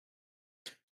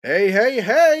Hey, hey,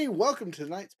 hey! Welcome to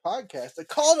tonight's podcast, A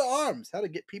Call to Arms, how to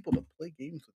get people to play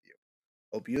games with you.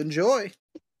 Hope you enjoy.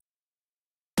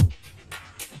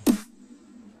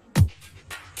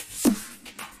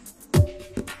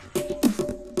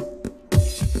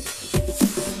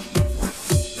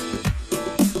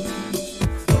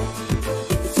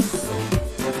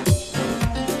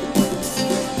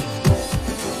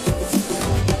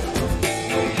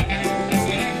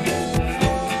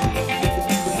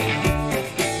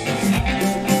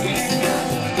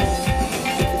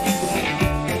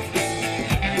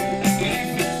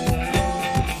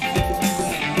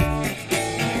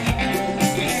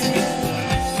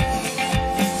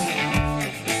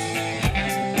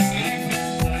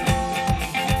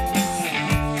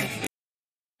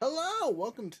 Hello,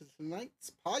 welcome to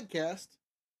tonight's podcast.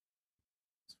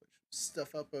 Switch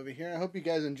stuff up over here. I hope you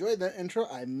guys enjoyed that intro.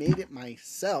 I made it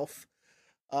myself.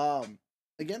 Um,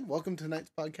 Again, welcome to tonight's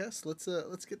podcast.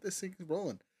 Let's get this thing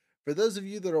rolling. For those of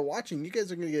you that are watching, you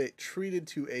guys are going to get treated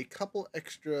to a couple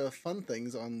extra fun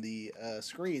things on the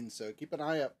screen, so keep an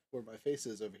eye out where my face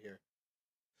is over here.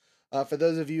 For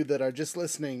those of you that are just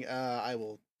listening, I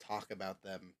will talk about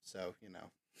them, so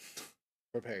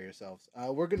prepare yourselves.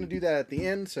 We're going to do that at the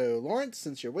end. So, Lawrence,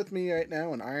 since you're with me right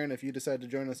now, and Iron, if you decide to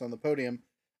join us on the podium,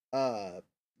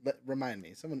 remind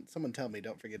me. Someone tell me.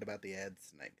 Don't forget about the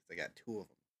ads tonight because I got two of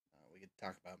them. We could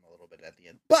talk about them a little bit at the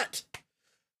end. But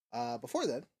before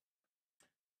that,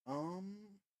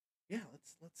 yeah,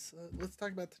 let's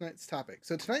talk about tonight's topic.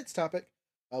 So tonight's topic,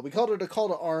 we called it a call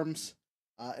to arms.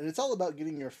 And it's all about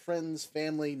getting your friends,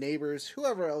 family, neighbors,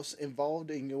 whoever else involved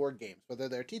in your games, whether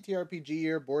they're TTRPG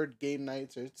or board game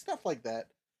nights or stuff like that.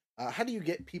 How do you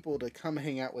get people to come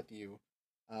hang out with you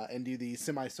and do these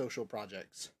semi-social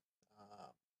projects?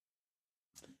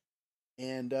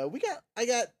 I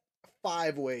got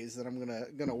 5 ways that I'm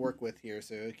gonna work with here.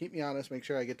 So keep me honest, make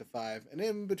sure I get to 5, and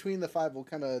in between the 5, we'll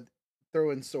kind of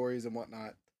throw in stories and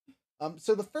whatnot.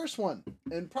 So the first one,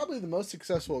 and probably the most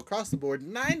successful across the board,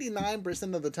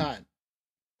 99% of the time,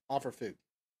 offer food.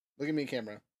 Look at me,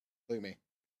 camera. Look at me.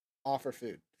 Offer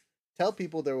food. Tell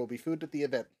people there will be food at the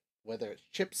event, whether it's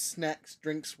chips, snacks,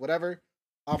 drinks, whatever.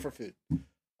 Offer food.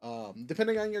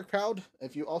 Depending on your crowd,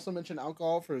 if you also mention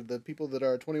alcohol for the people that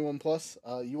are 21 plus,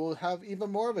 you will have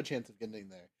even more of a chance of getting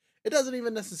there. It doesn't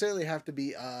even necessarily have to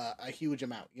be a huge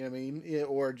amount, you know what I mean?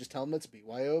 Or just tell them it's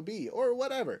BYOB or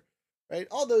whatever. Right?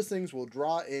 All those things will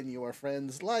draw in your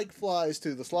friends like flies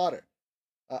to the slaughter.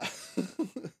 Uh,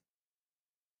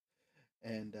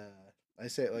 and I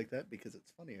say it like that because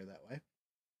it's funnier that way.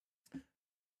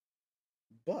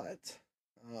 But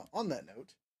on that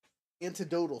note,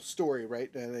 anecdotal story,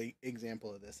 right? An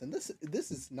example of this, and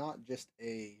this is not just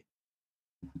a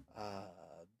uh,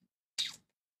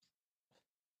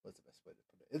 what's the best way to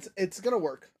put it? It's gonna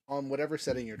work on whatever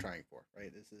setting you're trying for,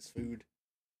 right? This is food,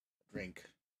 drink,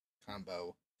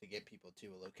 combo to get people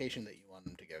to a location that you want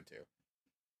them to go to.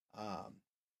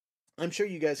 I'm sure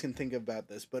you guys can think about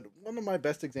this, but one of my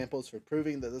best examples for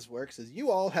proving that this works is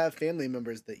you all have family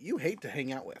members that you hate to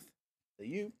hang out with, that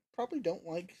you probably don't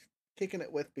like kicking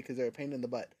it with because they're a pain in the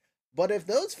butt. But if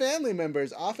those family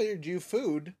members offered you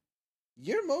food,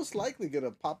 you're most likely going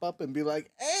to pop up and be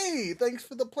like, hey, thanks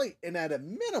for the plate. And at a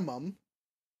minimum,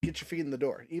 get your feet in the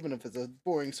door, even if it's a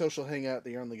boring social hangout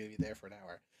that you're only going to be there for an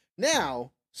hour.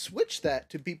 Now, switch that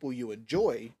to people you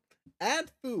enjoy,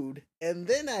 add food, and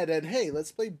then add in, hey,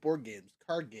 let's play board games,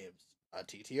 card games, a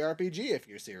TTRPG if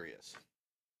you're serious.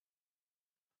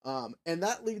 And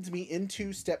that leads me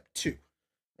into step 2,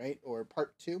 right? Or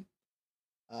part 2.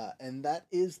 And that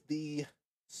is the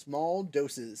small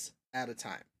doses at a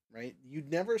time, right?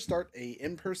 You'd never start a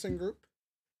in-person group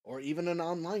or even an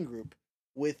online group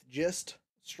with just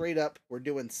straight up, we're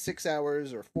doing 6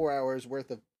 hours or 4 hours worth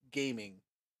of gaming,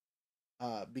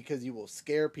 because you will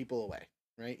scare people away,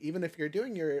 right? Even if you're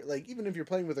doing even if you're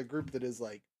playing with a group that is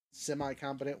like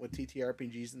semi-competent with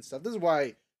TTRPGs and stuff, this is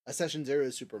why a session 0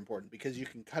 is super important, because you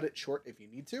can cut it short if you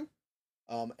need to.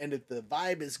 And if the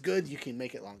vibe is good, you can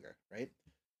make it longer, right?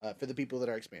 For the people that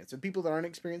are experienced. And people that aren't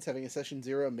experienced, having a session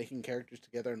 0 and making characters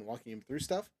together and walking them through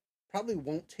stuff probably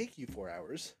won't take you 4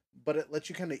 hours, but it lets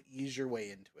you kind of ease your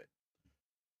way into it.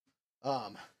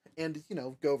 And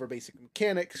go over basic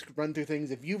mechanics, run through things.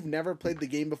 If you've never played the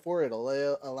game before,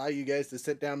 it'll allow you guys to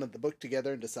sit down at the book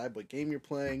together and decide what game you're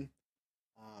playing.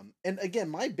 And again,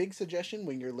 my big suggestion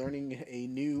when you're learning a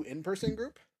new in-person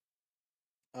group,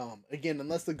 again,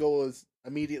 unless the goal is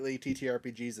immediately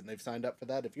TTRPGs and they've signed up for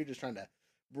that, if you're just trying to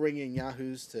bring in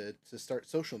yahoos to start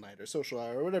social night or social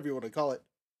hour or whatever you want to call it,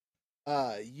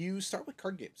 you start with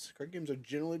card games. Card games are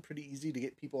generally pretty easy to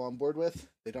get people on board with.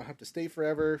 They don't have to stay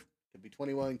forever. Could be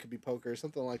 21, could be poker,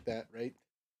 something like that, right?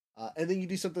 And then you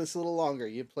do something that's a little longer.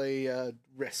 You play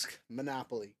Risk,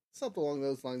 Monopoly, something along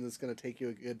those lines that's going to take you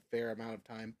a good fair amount of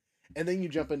time. And then you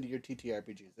jump into your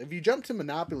TTRPGs. If you jump to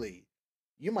Monopoly,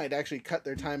 you might actually cut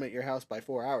their time at your house by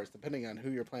 4 hours, depending on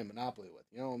who you're playing Monopoly with.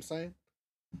 You know what I'm saying?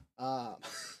 Um,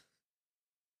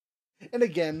 and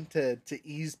again, to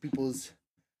ease people's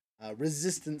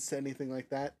resistance to anything like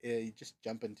that, you just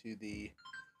jump into the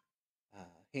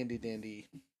handy dandy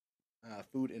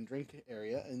food and drink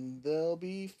area, and they'll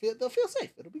feel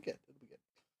safe. It'll be good. It'll be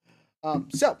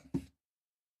good. So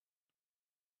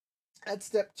that's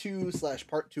step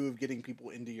 2/part 2 of getting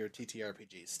people into your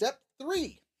TTRPG. Step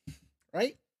 3,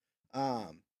 right?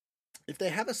 If they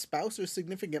have a spouse or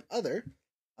significant other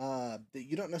that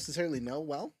you don't necessarily know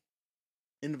well,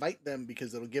 invite them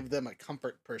because it'll give them a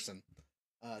comfort person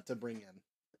to bring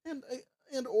in,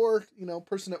 and or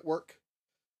person at work,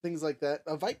 things like that.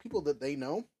 Invite people that they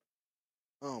know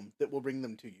that will bring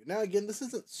them to you. Now, again, this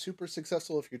isn't super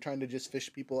successful if you're trying to just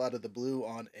fish people out of the blue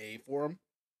on a forum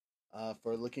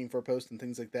for looking for posts and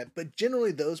things like that. But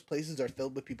generally, those places are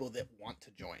filled with people that want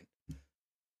to join.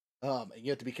 And you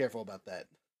have to be careful about that.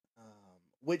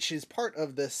 Which is part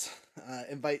of this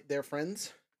invite their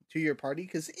friends to your party,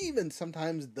 because even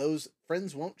sometimes those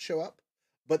friends won't show up,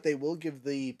 but they will give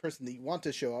the person that you want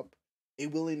to show up a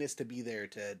willingness to be there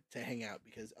to hang out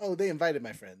because, oh, they invited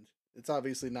my friend. It's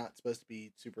obviously not supposed to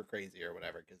be super crazy or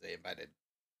whatever because they invited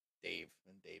Dave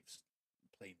and Dave's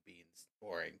plain beans.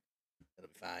 Boring. It'll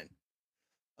be fine.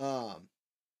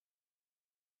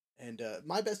 And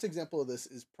my best example of this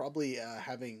is probably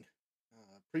having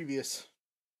previous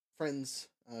friends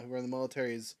who were in the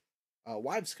military's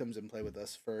wives comes and play with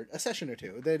us for a session or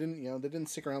two. They didn't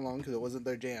stick around long because it wasn't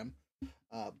their jam.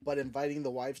 But inviting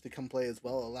the wives to come play as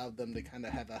well allowed them to kind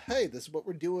of have a, hey, this is what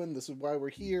we're doing. This is why we're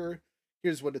here.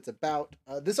 Here's what it's about.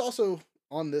 This also,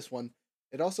 on this one,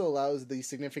 it also allows the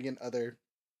significant other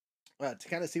to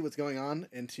kind of see what's going on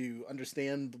and to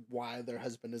understand why their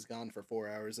husband is gone for 4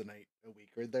 hours a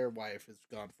week, or their wife is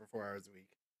gone for 4 hours a week.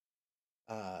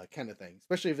 Kind of thing,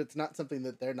 especially if it's not something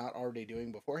that they're not already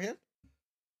doing beforehand.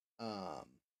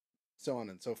 So on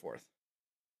and so forth.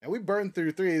 Now we burned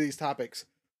through 3 of these topics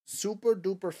super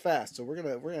duper fast, so we're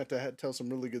gonna have to tell some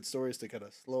really good stories to kind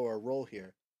of slow our roll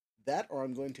here. That, or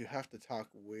I'm going to have to talk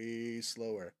way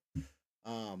slower,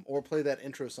 or play that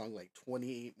intro song like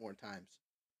 28 more times.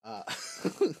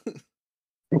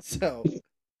 So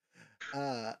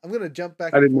I'm gonna jump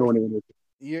back. I didn't know anyone was.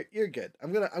 You're good.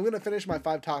 I'm gonna finish my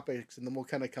 5 topics and then we'll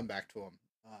kind of come back to them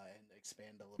and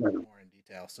expand a little bit more in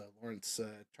detail. So Lawrence,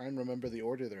 try and remember the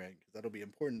order they're in because that'll be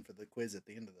important for the quiz at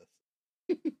the end of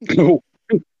this.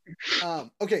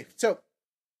 Okay, so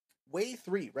way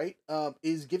 3, right?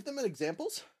 Is give them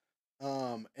examples.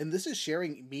 And this is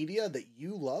sharing media that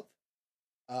you love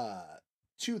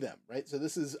to them, right? So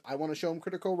this is, I want to show them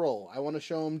Critical Role. I want to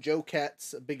show them Joe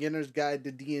Cat's Beginner's Guide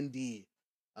to D&D.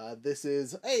 This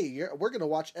is, hey, we're going to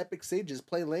watch Epic Sages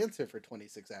play Lancer for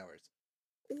 26 hours.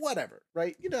 Whatever,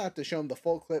 right? You don't have to show them the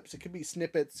full clips. It could be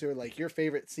snippets or like your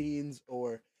favorite scenes,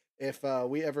 or if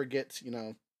we ever get,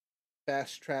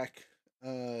 fast track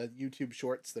YouTube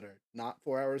shorts that are not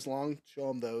 4 hours long, show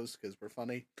them those because we're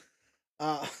funny.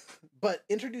 But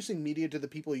introducing media to the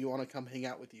people you want to come hang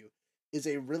out with you is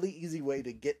a really easy way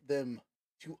to get them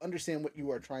to understand what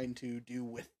you are trying to do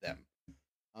with them.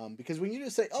 Because when you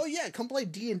just say, "Oh yeah, come play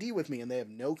D&D with me," and they have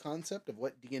no concept of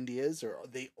what D&D is, or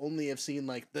they only have seen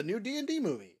like the new D&D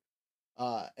movie,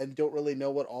 and don't really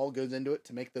know what all goes into it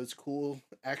to make those cool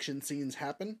action scenes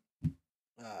happen.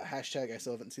 Hashtag I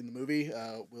still haven't seen the movie.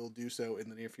 We'll do so in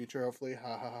the near future, hopefully.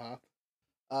 Ha ha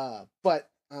ha. But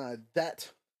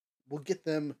that will get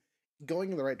them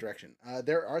going in the right direction.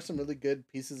 There are some really good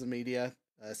pieces of media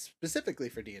specifically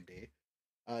for D&D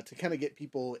to kind of get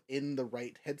people in the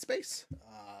right headspace.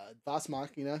 Vox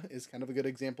Machina is kind of a good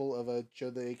example of a show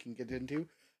they can get into.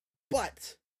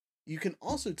 But you can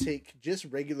also take just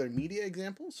regular media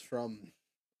examples from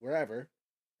wherever,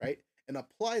 right, and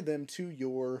apply them to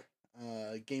your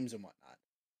games and whatnot.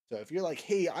 So if you're like,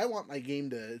 hey, I want my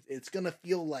game it's going to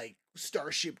feel like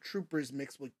Starship Troopers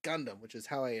mixed with Gundam, which is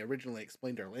how I originally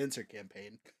explained our Lancer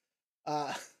campaign,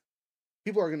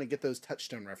 people are going to get those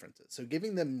touchstone references. So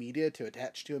giving them media to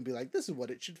attach to and be like, this is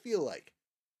what it should feel like,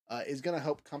 is going to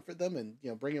help comfort them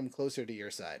and bring them closer to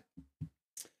your side.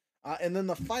 And then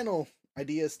the final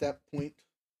idea, step, point,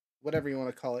 whatever you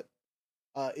want to call it,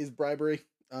 is bribery,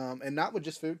 and not with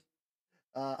just food.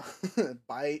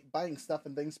 Buying stuff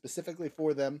and things specifically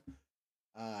for them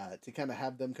to kind of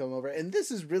have them come over. And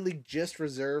this is really just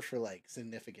reserved for like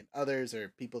significant others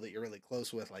or people that you're really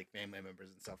close with, like family members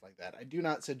and stuff like that. I do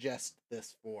not suggest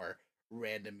this for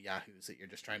random yahoos that you're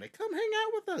just trying to come hang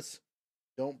out with us.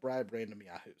 Don't bribe random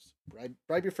yahoos.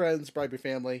 Bribe your friends, bribe your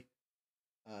family,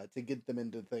 to get them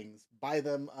into things. Buy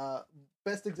them.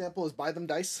 Best example is buy them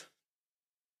dice.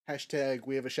 Hashtag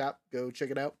we have a shop. Go check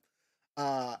it out.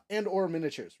 And or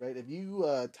miniatures, right? If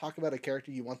you talk about a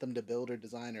character you want them to build or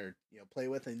design or play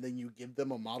with, and then you give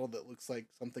them a model that looks like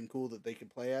something cool that they can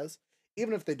play as,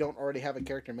 even if they don't already have a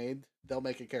character made, they'll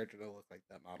make a character to look like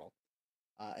that model.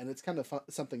 And it's kind of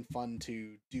something fun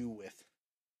to do with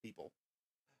people.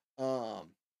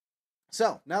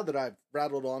 So now that I've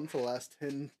rattled on for the last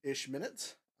 10-ish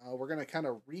minutes, we're gonna kind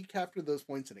of recapture those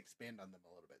points and expand on them a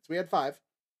little bit. So we had 5.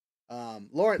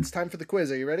 Lawrence, time for the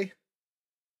quiz. Are you ready?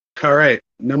 All right.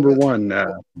 Number What was, one,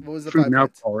 what was the food 5 and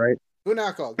points? alcohol, right? Food and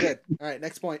alcohol. Good. All right.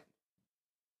 Next point.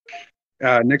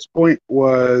 Next point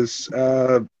was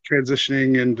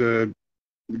transitioning into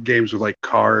games with like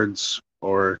cards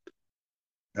or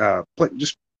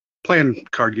just playing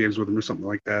card games with them or something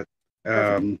like that.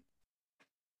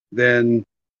 Then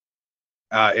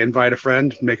invite a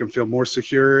friend, make them feel more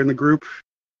secure in the group.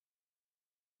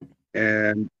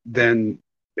 And then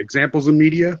examples of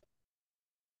media.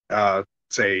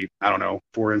 Say, I don't know,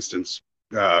 for instance,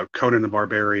 Conan the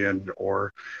Barbarian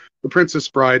or The Princess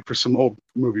Bride for some old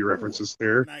movie references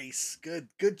there. Nice.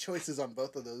 Good choices on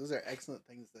both of those. Those are excellent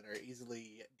things that are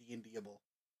easily D&Dable.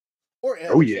 Or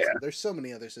other systems. There's so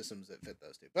many other systems that fit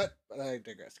those two. But I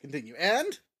digress. Continue.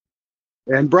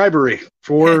 And bribery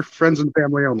for friends and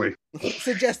family only.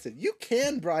 Suggested. You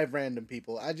can bribe random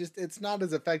people. It's not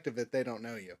as effective if they don't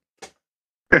know you.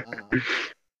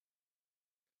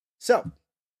 So,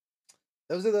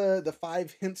 those are the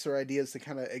 5 hints or ideas to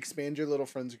kind of expand your little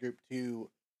friends group to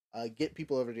get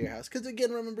people over to your house. Because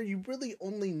again, remember, you really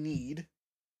only need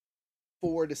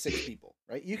 4 to 6 people,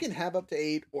 right? You can have up to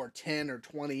 8 or 10 or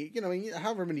 20,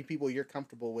 however many people you're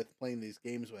comfortable with playing these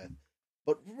games with.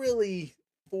 But really,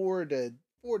 4 to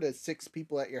 6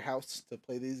 people at your house to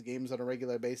play these games on a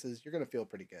regular basis, you're gonna feel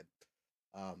pretty good.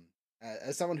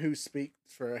 As someone who speaks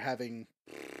for having,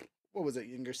 what was it,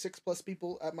 younger 6+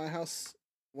 people at my house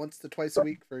once to twice a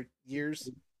week for years.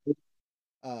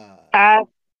 At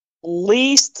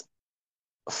least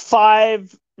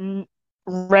 5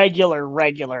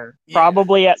 regular. Yeah.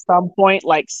 Probably at some point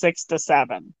like 6 to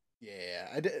 7. Yeah,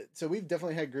 I did. So we've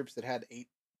definitely had groups that had 8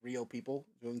 real people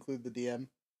to include the DM.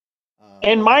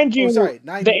 And mind you,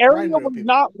 the area was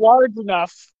not large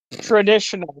enough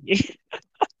traditionally.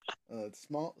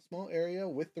 Small area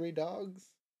with 3 dogs,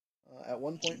 at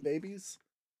one point babies,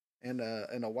 and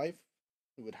a wife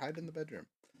who would hide in the bedroom.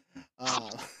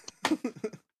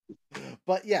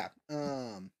 But yeah,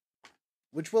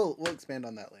 which we'll expand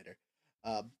on that later.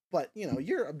 But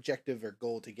your objective or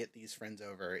goal to get these friends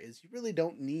over is you really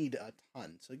don't need a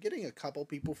ton. So getting a couple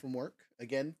people from work,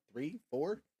 again, 3,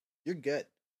 4, you're good.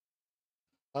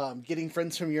 Getting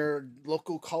friends from your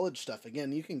local college stuff.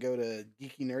 Again, you can go to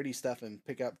Geeky Nerdy stuff and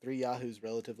pick up 3 yahoos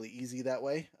relatively easy that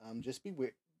way. Just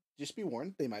be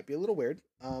warned, they might be a little weird.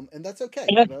 And that's okay.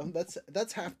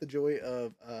 That's half the joy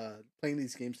of playing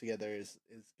these games together is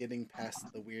getting past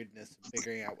the weirdness and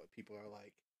figuring out what people are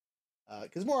like.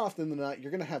 Because more often than not,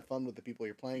 you're gonna have fun with the people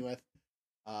you're playing with,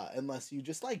 unless you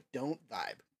just don't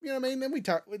vibe. You know what I mean? And we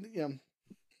talk,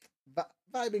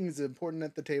 vibing is important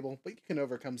at the table, but you can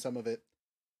overcome some of it.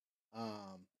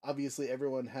 Obviously,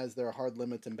 everyone has their hard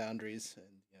limits and boundaries, and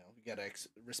you gotta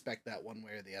respect that one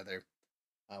way or the other,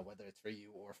 whether it's for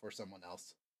you or for someone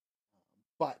else.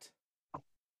 But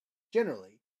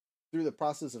generally, through the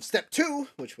process of step 2,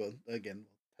 which we'll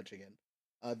touch again.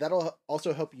 That'll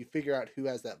also help you figure out who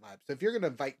has that vibe. So if you're going to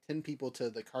invite 10 people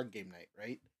to the card game night,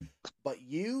 right? But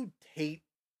you hate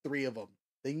 3 of them,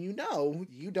 then you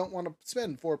don't want to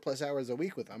spend 4+ hours a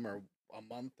week with them, or a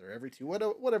month, or every 2,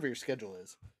 whatever your schedule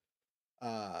is.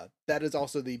 That is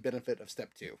also the benefit of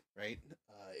step 2, right?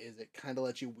 Is it kind of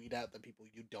lets you weed out the people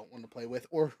you don't want to play with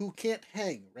or who can't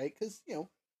hang, right? Because,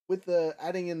 with the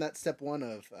adding in that step 1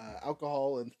 of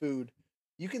alcohol and food,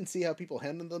 you can see how people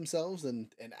handle themselves in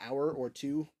an hour or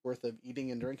 2 worth of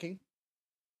eating and drinking.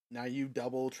 Now you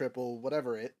double, triple,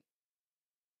 whatever it,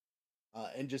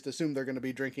 and just assume they're going to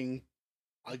be drinking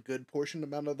a good portion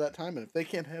amount of that time. And if they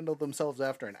can't handle themselves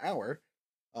after an hour,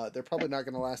 they're probably not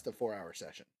going to last a 4-hour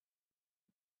session.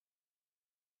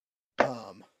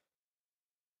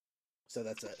 So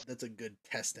that's a good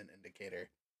test and indicator.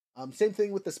 Same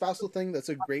thing with the spousal thing. That's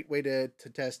a great way to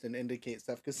test and indicate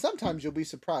stuff, because sometimes you'll be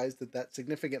surprised that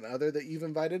significant other that you've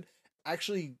invited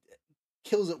actually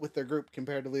kills it with their group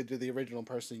comparatively to the original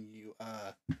person you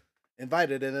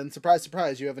invited, and then surprise,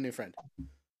 surprise, you have a new friend,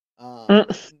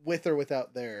 with or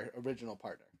without their original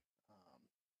partner.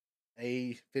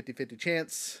 A 50-50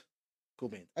 chance, cool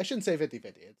beans. I shouldn't say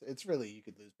 50-50. It's really, you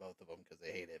could lose both of them because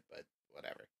they hate it, but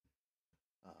whatever.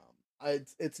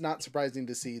 It's not surprising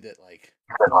to see that like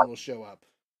one will show up,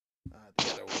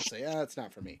 the other will say, it's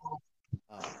not for me.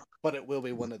 But it will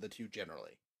be one of the two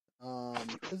generally,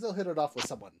 because they'll hit it off with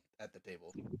someone at the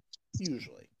table,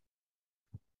 usually.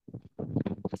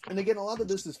 And again, a lot of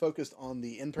this is focused on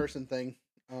the in-person thing.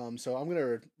 So I'm going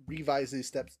to revise these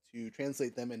steps to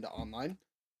translate them into online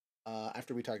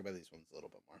after we talk about these ones a little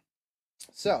bit more.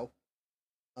 So,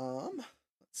 let's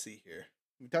see here.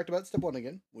 We talked about step 1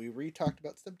 again. We re-talked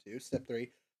about step 2, step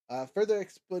 3. Further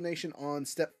explanation on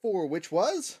step 4, which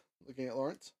was, looking at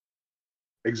Lawrence,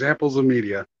 examples of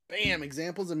media. Bam,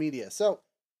 examples of media. So,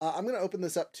 I'm going to open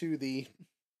this up to the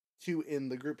two in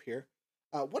the group here.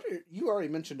 You already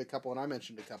mentioned a couple, and I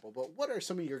mentioned a couple, but what are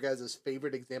some of your guys'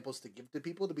 favorite examples to give to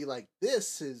people to be like,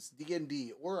 this is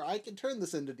D&D, or I can turn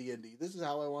this into D&D. This is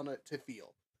how I want it to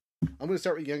feel. I'm going to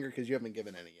start with Younger because you haven't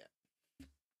given any yet.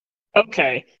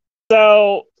 Okay.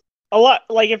 So, a lot,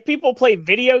 like, if people play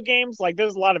video games, like,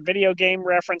 there's a lot of video game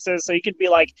references, so you could be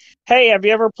like, hey, have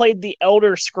you ever played the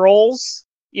Elder Scrolls?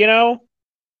 You know?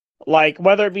 Like,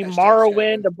 whether it be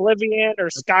Morrowind, Oblivion, or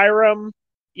Skyrim,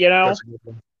 you know?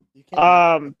 You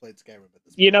can't played Skyrim at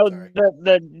this point. You know,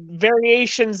 the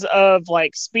variations of,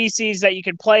 like, species that you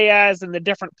can play as and the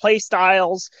different play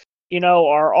styles, you know,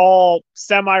 are all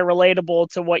semi-relatable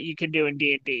to what you can do in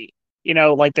D&D. You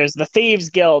know, like, there's the Thieves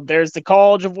Guild, there's the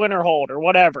College of Winterhold, or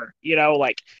whatever. You know,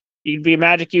 like, you can be a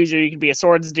magic user, you can be a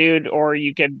swords dude, or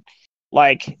you could,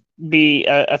 like, be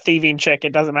a thieving chick.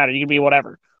 It doesn't matter. You can be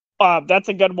whatever. That's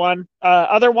a good one.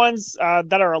 Other ones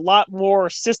that are a lot more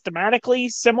systematically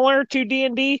similar to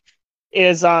D&D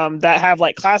is that have,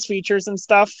 like, class features and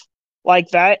stuff like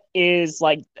that is,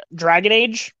 like, Dragon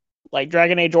Age. Like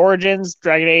Dragon Age Origins,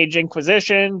 Dragon Age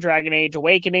Inquisition, Dragon Age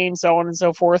Awakening, so on and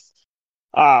so forth.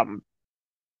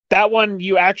 That one,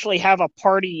 you actually have a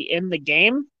party in the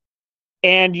game,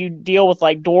 and you deal with,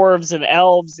 like, dwarves and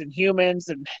elves and humans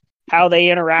and how they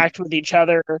interact with each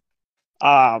other,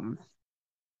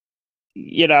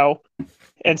 you know,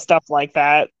 and stuff like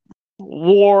that.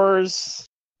 Wars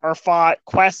are fought,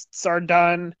 quests are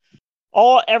done,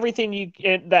 everything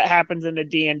that happens in a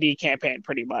D&D campaign,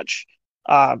 pretty much.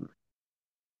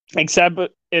 Except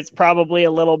it's probably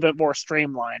a little bit more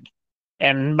streamlined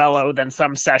and mellow than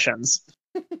some sessions.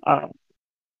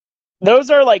 Those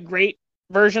are, like, great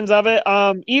versions of it.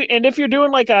 And if you're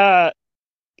doing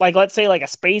let's say like a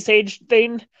space age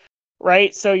thing,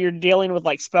 right? So you're dealing with,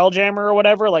 like, Spelljammer or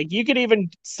whatever, like, you could even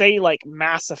say, like,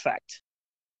 Mass Effect.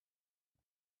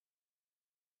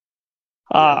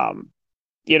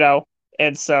 You know,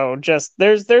 and so just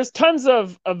there's tons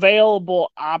of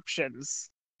available options,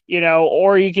 you know,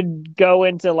 or you could go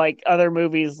into, like, other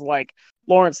movies, like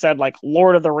Lawrence said, like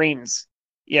Lord of the Rings,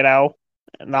 you know,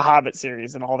 and the Hobbit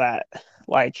series and all that.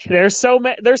 Like, there's so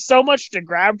much to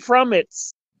grab from.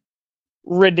 It's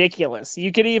ridiculous.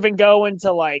 You could even go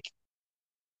into, like,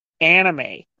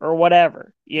 anime or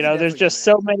whatever, you know. There's just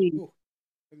so many. Ooh,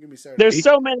 there's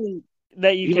so many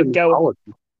that you can go.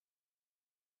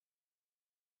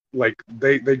 Like,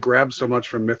 they grab so much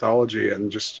from mythology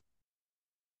and just,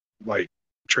 like,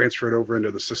 transfer it over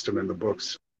into the system in the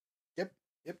books. Yep.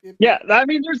 Yeah, I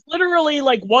mean, there's literally,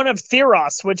 like, one of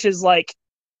Theros, which is, like,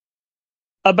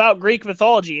 about Greek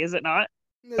mythology, is it not?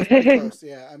 It's pretty close.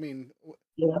 Yeah, I mean,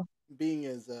 yeah. Being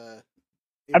as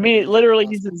I mean, it literally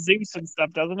uses Zeus and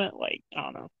stuff, doesn't it? Like, I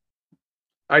don't know.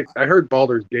 I heard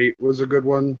Baldur's Gate was a good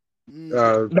one.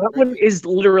 That one is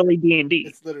literally D&D.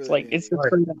 It's literally like D&D. It's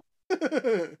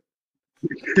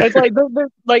it's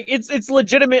like it's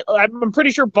legitimate. I'm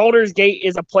pretty sure Baldur's Gate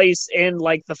is a place in,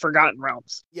 like, the Forgotten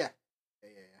Realms. Yeah.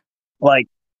 Like,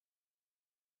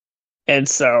 and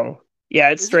so yeah,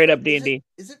 it's straight up D&D.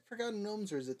 Is it Forgotten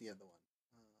Realms or is it the other one?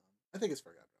 I think it's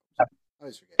Forgotten Realms. I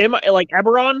always forget. Am I, like,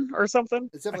 Eberron or something?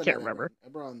 I can't remember.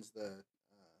 Eberron's the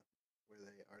where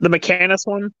they are. The Mechanus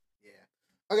one. Yeah.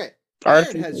 Okay.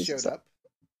 Iron has showed up.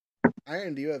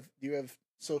 Iron, do you have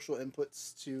social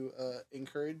inputs to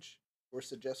encourage or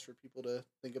suggest for people to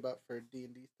think about for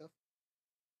D&D stuff?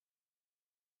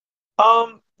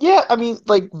 Yeah, I mean,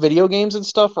 like, video games and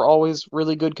stuff are always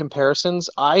really good comparisons.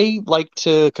 I like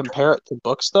to compare it to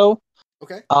books, though.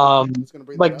 Okay.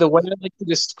 Like, the way I like to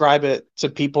describe it to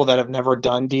people that have never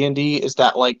done D&D is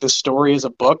that, like, the story is a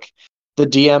book, the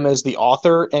DM is the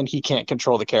author, and he can't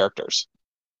control the characters.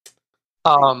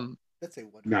 That's a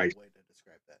wonderful way to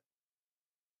describe that.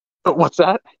 But what's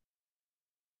that?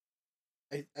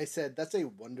 I said that's a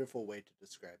wonderful way to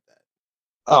describe that.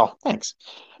 Oh, thanks.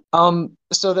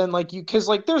 So then, like, because,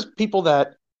 like, there's people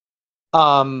that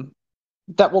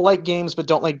will like games but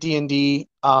don't like D&D.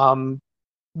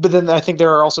 but then I think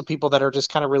there are also people that are just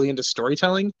kind of really into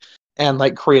storytelling and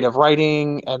like creative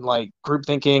writing and like group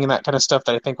thinking and that kind of stuff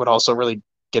that I think would also really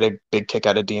get a big kick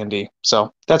out of D&D.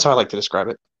 So that's how I like to describe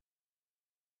it.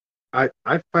 I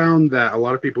found that a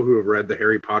lot of people who have read the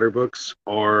Harry Potter books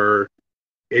are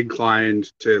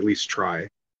inclined to at least try.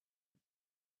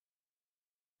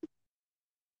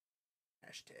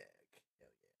 Hashtag.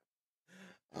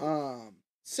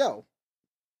 So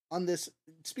on this,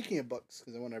 speaking of books,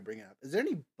 because I want to bring it up, is there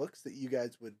any books that you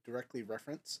guys would directly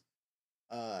reference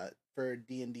for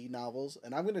D&D novels?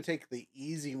 And I'm going to take the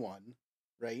easy one,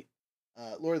 right?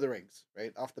 Lord of the Rings,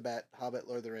 right? Off the bat, Hobbit,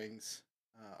 Lord of the Rings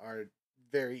are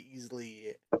very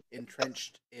easily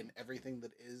entrenched in everything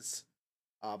that is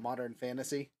modern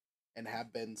fantasy and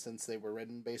have been since they were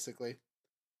written, basically.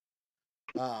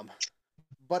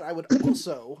 But I would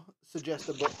also suggest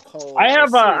a book called. I have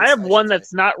series, one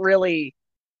that's not really.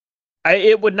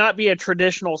 It would not be a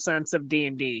traditional sense of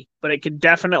D&D, but it could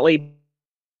definitely.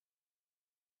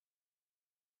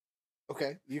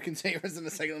 Okay, you can say yours in a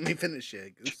second. Let me finish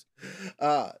it, Goose.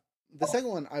 The second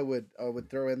one I would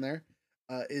throw in there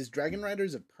is Dragon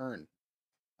Riders of Pern.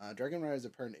 Dragon Riders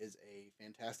of Pern is a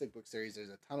fantastic book series. There's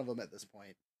a ton of them at this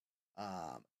point.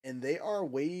 And they are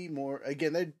way more.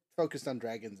 Again, they're focused on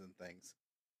dragons and things,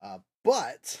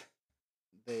 but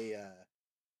they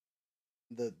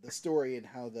the story and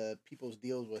how the people's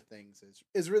deals with things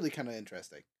is really kind of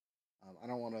interesting. I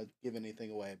don't want to give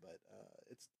anything away, but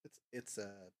it's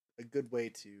a good way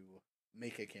to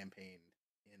make a campaign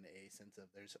in a sense of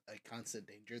there's a constant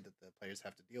danger that the players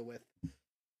have to deal with,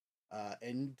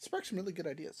 and spark some really good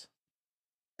ideas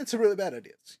and some really bad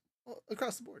ideas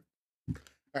across the board. All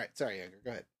right, sorry, Younger,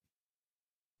 go ahead.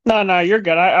 No, you're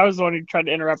good. I was the one who tried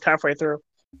to interrupt halfway through.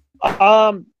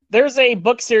 There's a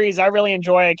book series I really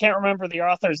enjoy. I can't remember the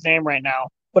author's name right now,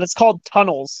 but it's called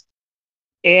Tunnels.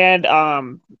 And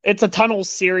it's a Tunnels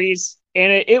series,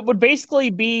 and it would basically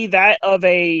be that of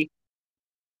a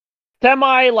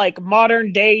semi like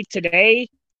modern day today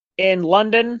in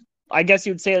London. I guess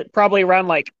you'd say probably around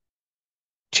like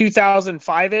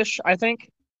 2005-ish, I think.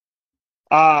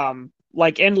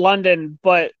 Like in London,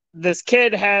 but this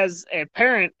kid has a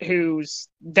parent whose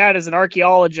dad is an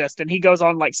archaeologist, and he goes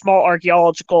on like small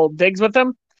archaeological digs with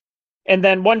him. And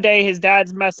then one day his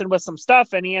dad's messing with some stuff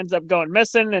and he ends up going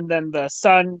missing. And then the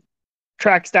son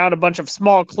tracks down a bunch of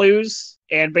small clues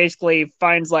and basically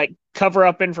finds like cover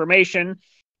up information.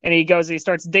 And he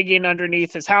starts digging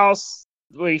underneath his house.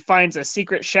 He finds a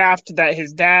secret shaft that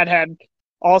his dad had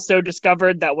also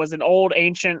discovered that was an old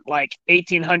ancient like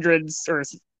 1800s or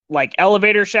like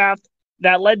elevator shaft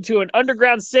that led to an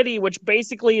underground city, which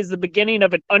basically is the beginning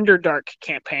of an Underdark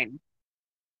campaign.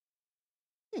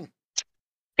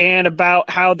 And about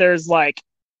how there's like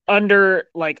under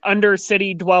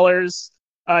city dwellers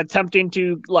attempting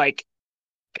to like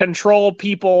control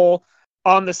people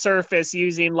on the surface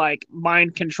using like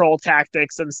mind control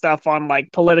tactics and stuff on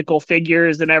like political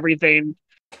figures and everything,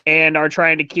 and are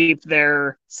trying to keep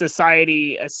their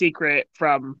society a secret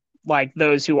from like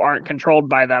those who aren't controlled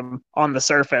by them on the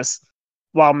surface,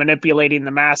 while manipulating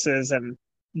the masses and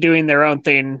doing their own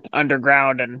thing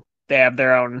underground. And they have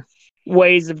their own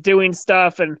ways of doing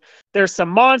stuff. And there's some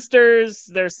monsters,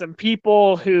 there's some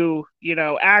people who,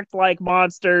 act like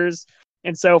monsters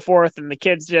and so forth. And the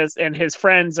kids and his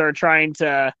friends are trying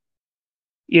to,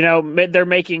 they're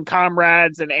making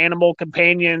comrades and animal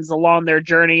companions along their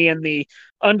journey in the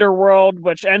underworld,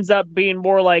 which ends up being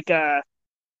more like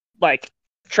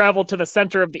travel to the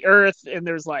center of the earth. And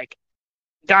there's like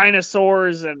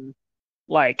dinosaurs and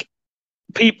like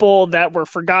people that were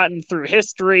forgotten through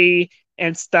history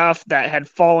and stuff that had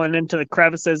fallen into the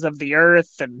crevices of the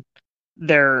earth and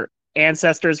their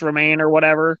ancestors remain or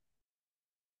whatever.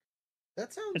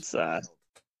 That sounds it's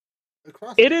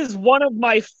wild. It is one of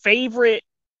my favorite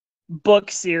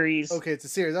book series. Okay, it's a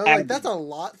series. I was like, that's a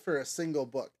lot for a single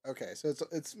book. Okay, so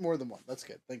it's more than one. That's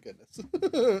good. Thank goodness.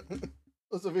 I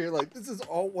was over here like, this is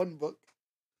all one book.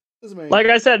 Like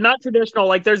I said, not traditional.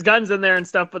 Like there's guns in there and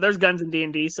stuff, but there's guns in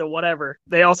D&D, so whatever.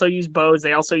 They also use bows.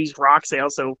 They also use rocks. They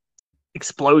also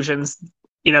explosions.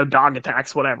 Dog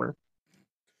attacks. Whatever.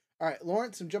 All right,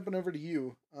 Lawrence, I'm jumping over to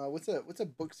you. What's a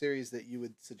book series that you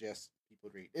would suggest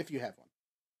people read if you have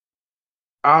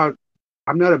one?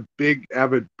 I'm not a big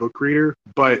avid book reader,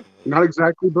 but not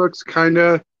exactly books,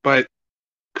 kinda, but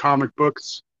comic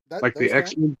books, like the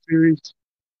X-Men series.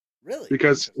 Really?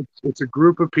 Because it's a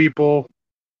group of people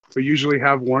who usually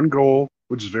have one goal,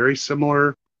 which is very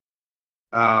similar.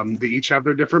 They each have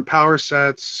their different power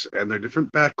sets and their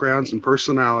different backgrounds and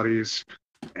personalities,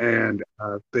 and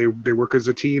they work as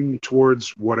a team towards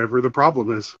whatever the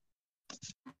problem is.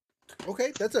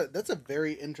 Okay, that's a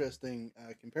very interesting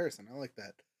comparison. I like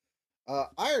that.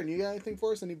 Iron, you got anything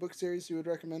for us? Any book series you would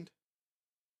recommend?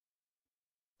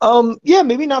 Yeah,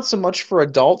 maybe not so much for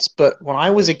adults, but when I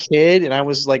was a kid and I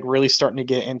was like really starting to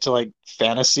get into like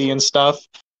fantasy and stuff,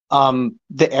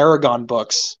 the Aragon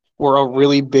books were a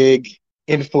really big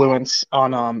influence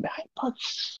on hang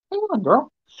on,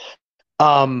 girl.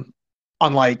 Um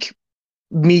on like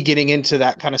me getting into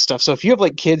that kind of stuff. So if you have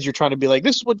like kids, you're trying to be like,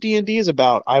 this is what D&D is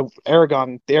about. The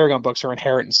Aragon books or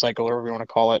Inheritance Cycle, or whatever you want to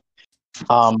call it,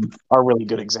 are a really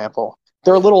good example. Oh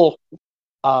They're a yeah, little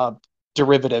uh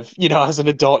derivative, as an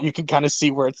adult you can kind of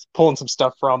see where it's pulling some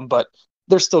stuff from, but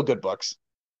they're still good books.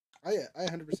 oh yeah, I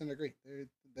 100% agree.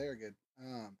 They're good.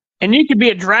 And you could be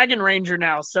a dragon ranger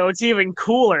now, so it's even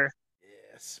cooler.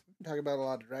 Yes, we can talk about a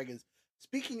lot of dragons.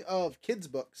 Speaking of kids'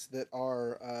 books that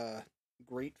are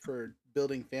great for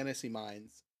building fantasy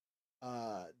minds,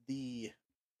 the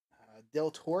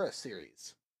Del Toro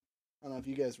series. I don't know if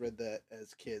you guys read that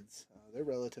as kids. They're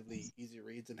relatively easy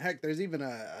reads, and heck, there's even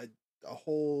a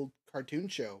whole cartoon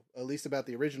show, at least about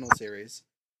the original series,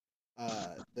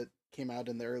 that came out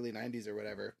in the early '90s or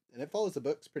whatever, and it follows the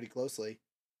books pretty closely.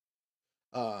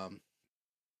 Um,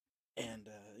 and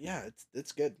yeah,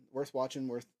 it's good, worth watching,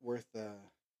 worth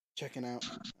checking out.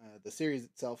 The series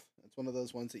itself, it's one of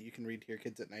those ones that you can read to your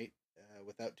kids at night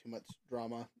without too much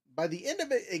drama. By the end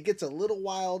of it, it gets a little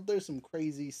wild. There's some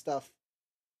crazy stuff,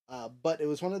 but it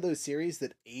was one of those series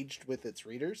that aged with its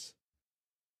readers.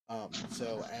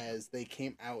 So as they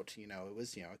came out, it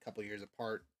was a couple years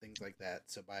apart, things like that.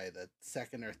 So by the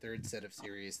second or third set of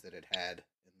series that it had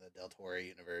in the Del Toro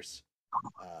universe,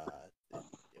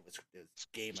 it was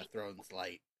Game of Thrones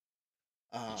light,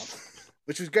 um,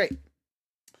 which was great.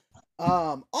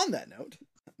 On that note,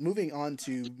 moving on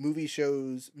to movies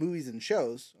and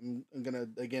shows, I'm gonna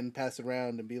again pass it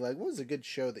around and be like, what was a good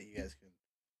show that you guys can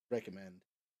recommend?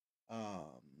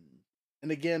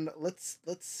 And again,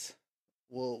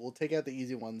 we'll take out the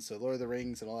easy ones. So Lord of the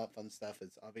Rings and all that fun stuff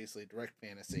is obviously direct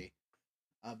fantasy.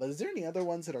 But is there any other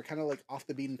ones that are kind of like off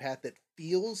the beaten path that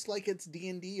feels like it's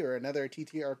D&D or another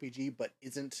TTRPG, but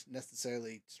isn't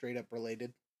necessarily straight up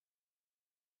related?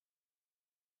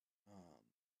 Um,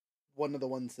 One of the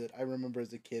ones that I remember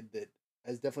as a kid that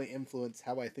has definitely influenced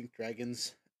how I think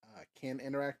dragons can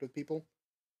interact with people.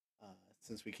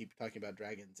 Since we keep talking about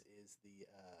dragons, is the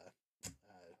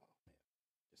oh man,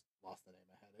 just lost the name.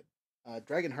 I had it.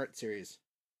 Dragonheart series.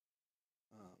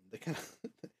 They kind of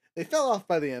they fell off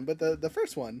by the end, but the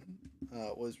first one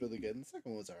was really good, and the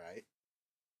second one was all right.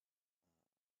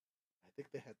 I think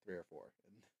they had three or four,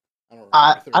 and I don't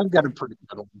remember three or I've got a four. pretty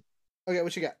good one. Okay,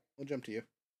 what you got? We'll jump to you.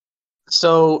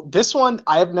 So this one,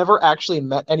 I have never actually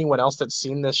met anyone else that's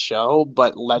seen this show,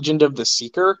 but Legend of the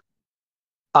Seeker.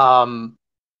 Um,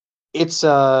 it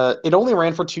only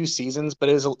ran for 2 seasons, but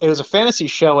it was a fantasy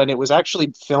show, and it was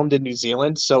actually filmed in New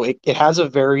Zealand, so it has a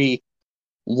very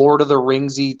Lord of the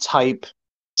Ringsy type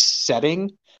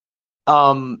setting.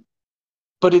 Um,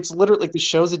 but it's literally like the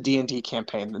show's a D&D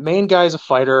campaign. The main guy is a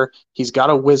fighter. He's got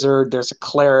a wizard. There's a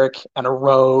cleric and a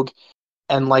rogue,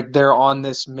 and like they're on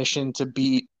this mission to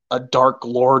beat a dark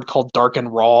lord called Darken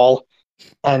Rawl.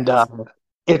 And Nice.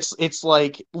 it's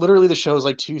like literally the show's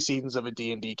like 2 seasons of a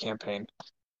D&D campaign.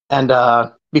 And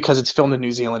because it's filmed in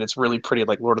New Zealand, it's really pretty,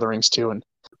 like Lord of the Rings too. And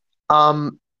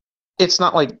um, it's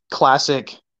not like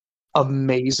classic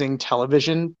amazing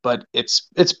television, but it's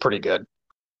pretty good.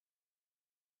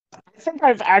 I think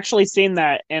I've actually seen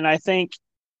that, and I think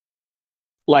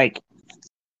like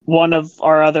one of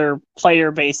our other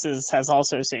player bases has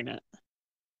also seen it.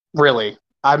 Really,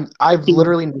 I've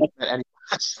literally never met anyone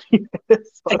that's seen it.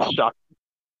 It's so shocking.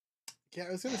 Yeah,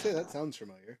 I was gonna say that sounds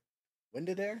familiar. When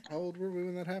did it air? How old were we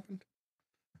when that happened?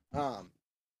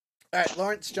 All right,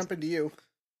 Lawrence, jump into you.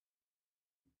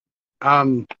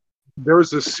 There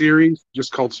was a series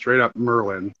just called Straight Up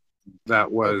Merlin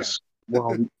that was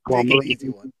while Take an Merlin, easy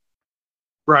one.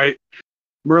 right.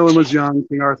 Merlin was young,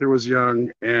 King Arthur was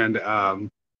young, and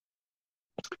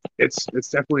it's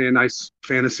definitely a nice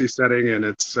fantasy setting, and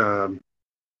it's a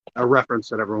reference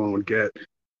that everyone would get.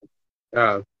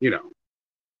 You know,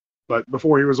 but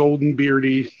before he was old and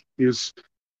beardy, he was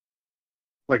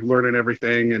like learning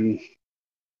everything and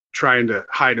trying to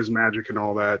hide his magic and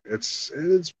all that. It's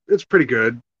pretty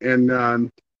good,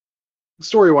 and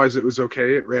story wise, it was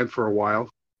okay. It ran for a while.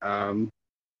 Um,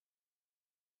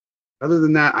 Other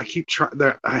than that, I keep trying.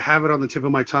 I have it on the tip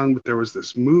of my tongue, but there was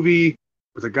this movie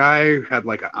with a guy who had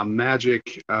like a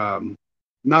magic, not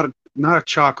a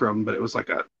chakram, but it was like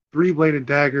a three-bladed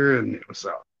dagger, and it was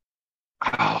oh,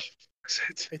 what is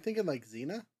it? Are you thinking like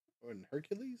Xena or in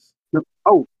Hercules? No,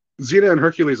 oh, Xena and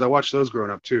Hercules, I watched those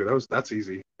growing up too. That's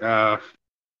easy. And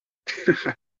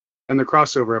the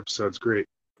crossover episode's great.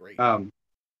 Great.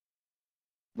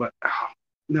 But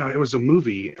no, it was a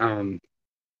movie.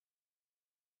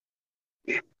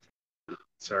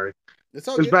 Sorry, It's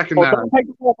it all was good. back in Well, don't take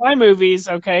all my movies,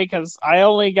 okay? Because I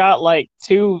only got like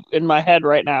 2 in my head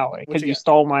right now because you you got?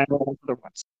 stole my other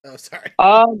ones. Oh, sorry.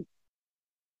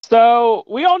 So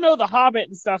we all know The Hobbit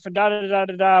and stuff and da da da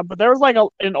da da, but there was like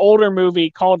an older movie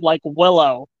called like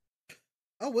Willow.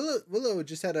 Oh, Willow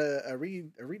just had a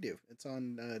redo. It's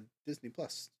on Disney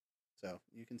Plus, so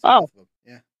you can see both of them.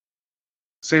 Yeah,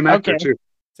 same actor Okay. too.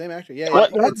 same actor. Yeah,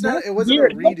 What- yeah. It's not. that's It wasn't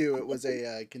weird. a redo. It was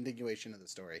a continuation of the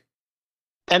story.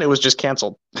 And it was just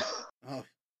canceled. Oh,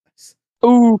 nice.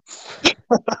 Ooh.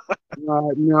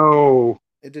 No,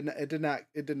 It did not. It did not.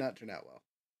 It did not turn out well.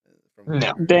 From No. what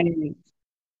I heard. Dang.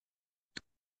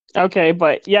 Okay,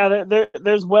 but yeah,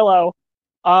 there's Willow.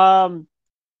 And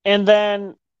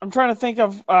then I'm trying to think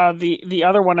of the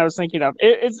other one I was thinking of.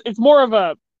 It's more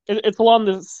of it's along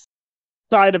the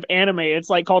side of anime. It's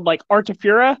like called like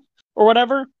Artifura or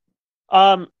whatever.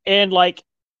 And like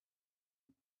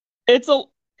it's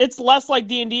less like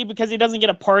D&D because he doesn't get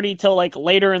a party till like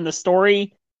later in the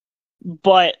story.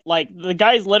 But like the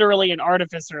guy's literally an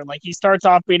artificer. Like he starts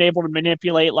off being able to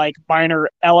manipulate like minor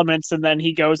elements, and then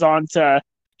he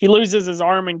loses his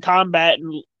arm in combat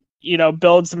and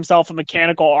builds himself a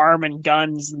mechanical arm and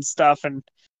guns and stuff and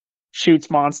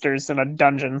shoots monsters in a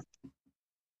dungeon.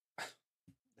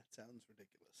 That sounds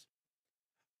ridiculous.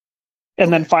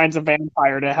 And then Okay. finds a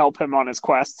vampire to help him on his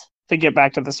quest to get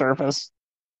back to the surface.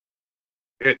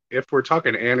 if we're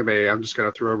talking anime, I'm just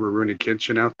gonna throw Rurouni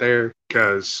Kenshin out there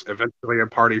because eventually a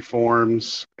party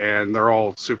forms and they're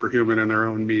all superhuman in their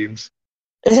own means.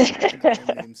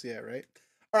 Memes, yeah, right.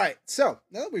 All right. So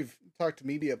now that we've talked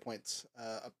media points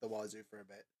up the wazoo for a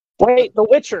bit. Wait, The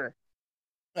Witcher.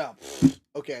 Oh,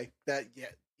 okay.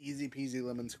 Easy peasy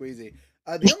lemon squeezy.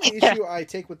 The only issue I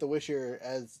take with The Witcher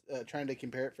as trying to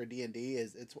compare it for D&D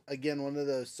is it's again one of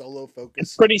those solo focused.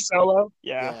 It's pretty solo.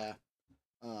 Yeah.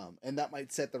 And that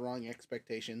might set the wrong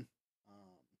expectation.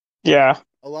 Yeah.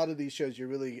 A lot of these shows,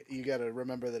 you got to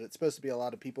remember that it's supposed to be a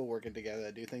lot of people working together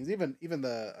to do things. Even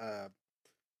the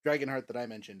Dragonheart that I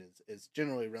mentioned is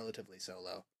generally relatively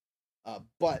solo.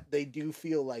 But they do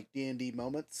feel like D&D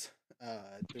moments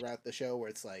throughout the show where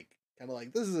it's like kind of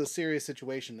like this is a serious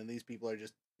situation and these people are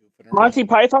just goofing around. Monty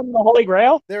Python and the Holy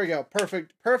Grail. There we go.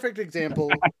 Perfect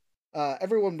example.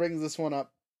 Everyone brings this one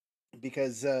up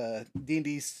because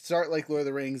D&D start like Lord of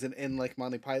the Rings and end like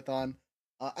Monty Python.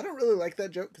 I don't really like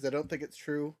that joke because I don't think it's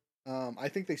true. I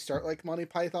think they start like Monty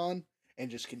Python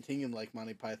and just continue like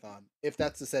Monty Python if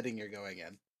that's the setting you're going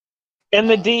in. And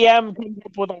the DM comes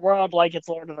up with a world like it's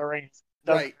Lord of the Rings.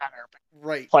 Doesn't matter.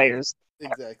 Right. Players.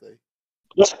 Exactly.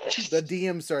 The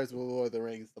DM starts with Lord of the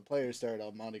Rings. The players start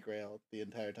on Monty Grail the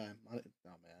entire time. Oh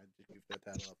man, I just goofed that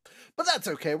title up. But that's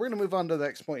okay. We're gonna move on to the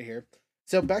next point here.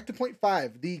 So back to point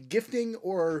 5, the gifting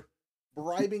or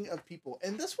bribing of people.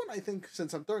 And this one, I think,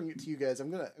 since I'm throwing it to you guys,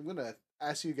 I'm gonna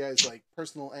ask you guys like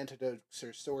personal anecdotes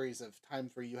or stories of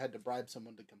times where you had to bribe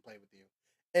someone to come play with you,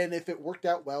 and if it worked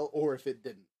out well or if it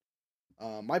didn't.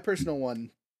 My personal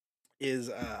one is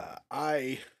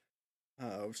I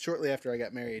shortly after I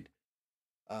got married,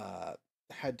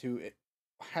 had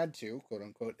to quote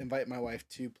unquote invite my wife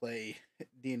to play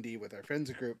D&D with our friends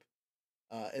group.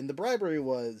 And the bribery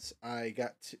was I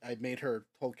made her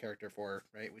whole character for her,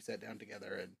 right? We sat down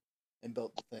together and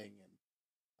built the thing,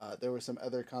 and there were some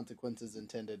other consequences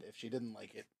intended if she didn't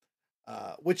like it,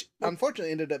 which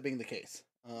unfortunately ended up being the case.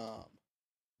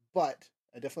 But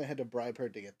I definitely had to bribe her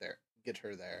to get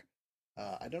her there.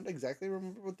 I don't exactly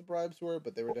remember what the bribes were,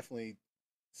 but they were definitely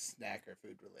snack or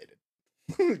food related.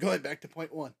 Going back to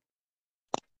point 1.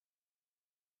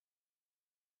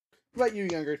 What about you,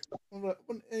 Younger?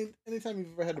 Anytime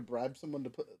you've ever had to bribe someone to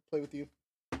play with you?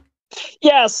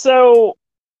 Yeah, so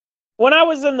when I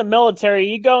was in the military,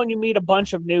 you go and you meet a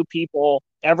bunch of new people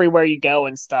everywhere you go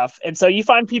and stuff. And so you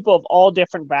find people of all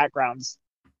different backgrounds.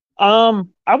 I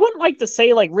wouldn't like to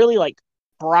say like really like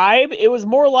bribe. It was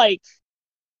more like,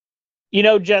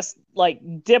 just like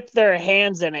dip their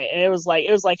hands in it. And it was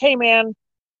like, hey man,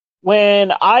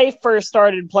 when I first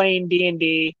started playing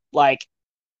D&D, like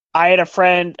I had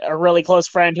a really close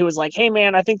friend who was like, hey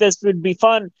man, I think this would be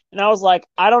fun. And I was like,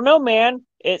 I don't know, man.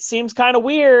 It seems kind of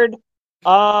weird. It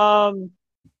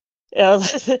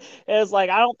was like,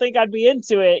 I don't think I'd be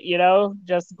into it,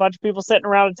 just a bunch of people sitting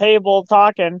around a table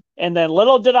talking. And then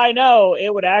little did I know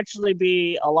it would actually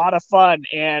be a lot of fun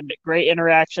and great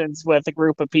interactions with a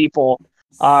group of people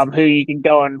who you can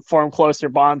go and form closer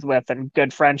bonds with and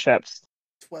good friendships.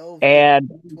 12,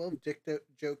 And 12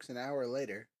 jokes an hour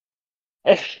later.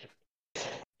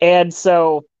 and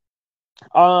so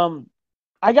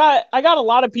I got a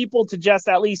lot of people to just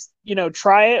at least,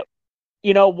 try it,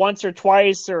 once or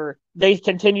twice, or they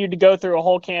continued to go through a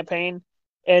whole campaign.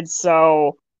 And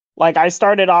so like I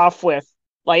started off with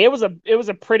like it was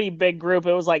a pretty big group.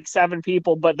 It was like 7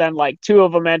 people, but then like 2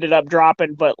 of them ended up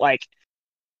dropping, but like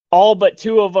all but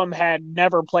 2 of them had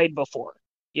never played before,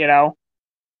 you know?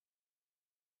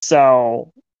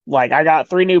 So like I got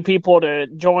 3 new people to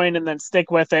join and then stick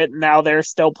with it, and now they're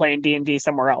still playing D&D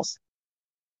somewhere else.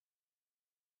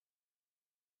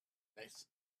 Nice.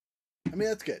 I mean,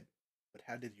 that's good. But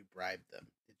how did you bribe them?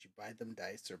 Did you buy them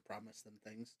dice or promise them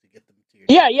things to get them to your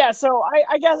Yeah. So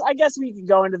I guess we can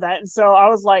go into that. And so I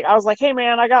was like, hey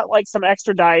man, I got like some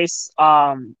extra dice.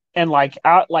 And like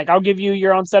I'll give you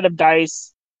your own set of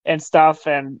dice and stuff,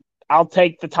 and I'll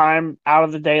take the time out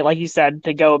of the day, like you said,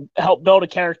 to go help build a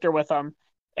character with them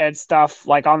and stuff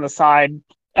like on the side.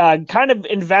 Kind of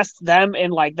invest them in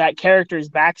like that character's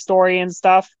backstory and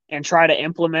stuff, and try to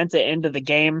implement it into the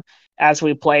game as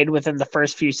we played within the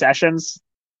first few sessions.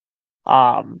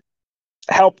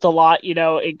 Helped a lot,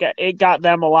 it got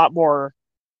them a lot more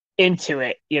into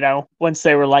it, once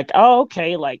they were like, oh,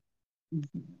 okay, like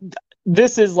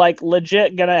this is like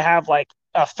legit gonna have like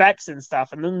effects and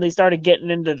stuff, and then they started getting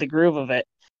into the groove of it,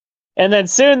 and then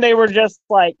soon they were just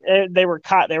like they were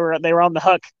caught, they were on the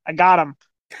hook. I got them.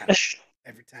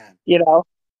 Every time.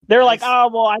 They're like, Nice. oh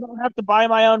well, I don't have to buy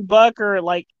my own book or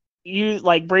like use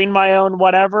like bring my own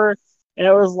whatever. And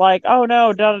it was like, oh no,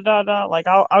 like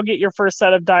I'll get your first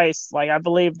set of dice. Like I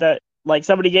believe that like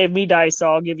somebody gave me dice,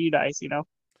 so I'll give you dice.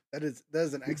 That is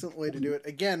an excellent way to do it.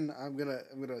 Again, I'm gonna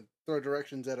throw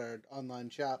directions at our online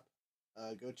shop.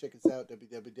 Go check us out,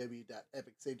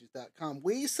 www.epicsages.com.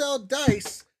 We sell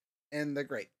dice, and they're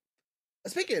great.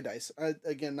 Speaking of dice,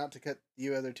 again, not to cut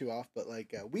you other 2 off, but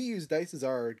like we use dice as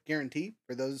our guarantee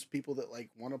for those people that like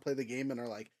want to play the game and are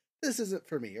like, this isn't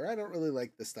for me, or I don't really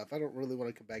like this stuff. I don't really want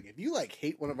to come back. If you like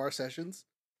hate one of our sessions,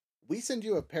 we send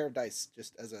you a pair of dice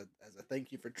just as a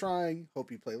thank you for trying.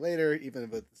 Hope you play later, even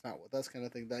if it's not with us, kind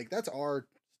of thing. Like that's our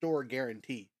store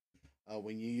guarantee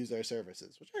when you use our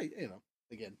services. Which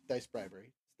again, dice bribery,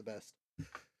 it's the best.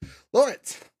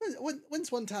 Lawrence,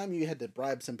 when's one time you had to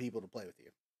bribe some people to play with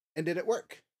you, and did it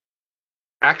work?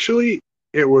 Actually,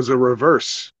 it was a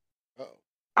reverse.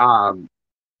 Oh,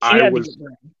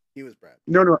 he was bribed.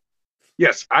 No.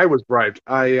 Yes, I was bribed.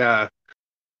 I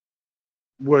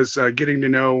was getting to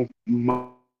know my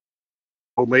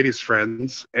old lady's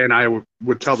friends, and I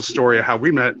would tell the story of how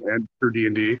we met and through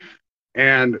D&D.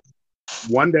 And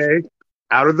one day,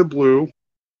 out of the blue,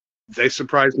 they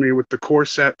surprised me with the core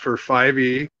set for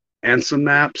 5e and some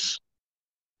maps,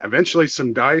 eventually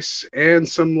some dice, and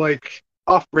some like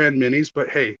off-brand minis. But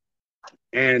hey,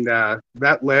 and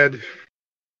that led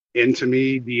into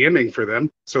me DMing for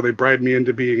them. So they bribed me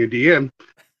into being a DM.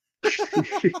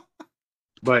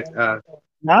 But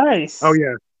nice. Oh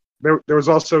yeah, there was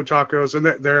also tacos, and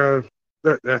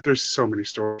there's so many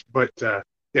stories. But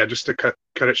yeah, just to cut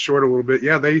it short a little bit.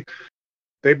 Yeah, they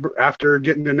after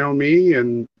getting to know me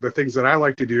and the things that I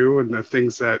like to do and the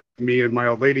things that me and my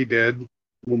old lady did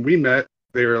when we met,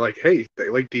 they were like, hey, they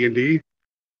like D&D,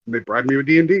 and they bribed me with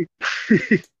D&D.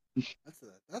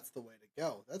 That's the way to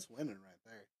go. That's winning right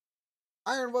there.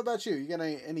 Iron, what about you? You got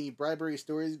any bribery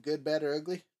stories, good, bad, or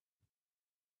ugly?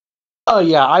 Oh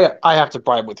yeah, I have to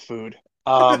bribe with food.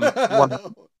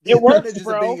 The It works, advantages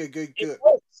bro. of being a good It cook.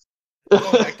 works.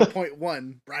 Going back to point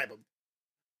 1, bribe them.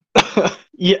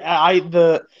 Yeah,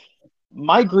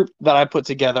 my group that I put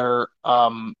together,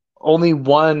 only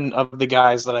one of the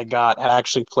guys that I got had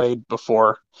actually played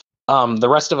before. The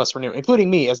rest of us were new, including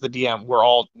me as the DM. We're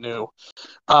all new.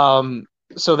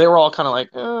 So they were all kind of like,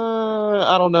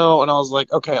 I don't know. And I was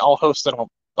like, okay, I'll host it.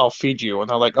 I'll feed you. And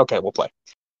they're like, okay, we'll play.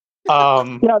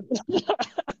 Yeah.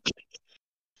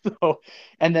 So,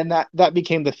 and then that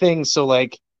became the thing. So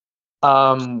like,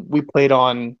 we played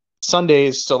on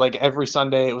Sundays. So like every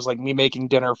Sunday it was like me making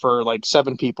dinner for like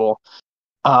 7 people.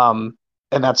 And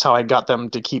that's how I got them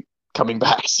to keep coming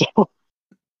back. So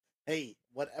Hey,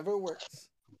 whatever works.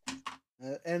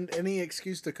 And any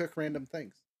excuse to cook random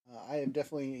things. I am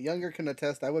definitely younger can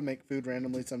attest. I would make food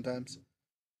randomly sometimes.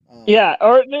 Yeah,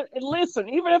 or listen,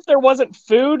 even if there wasn't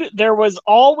food, there was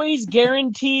always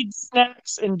guaranteed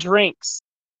snacks and drinks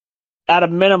at a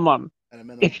minimum. At a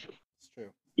minimum, it's true.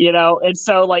 And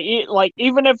so like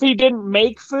even if he didn't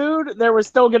make food, there was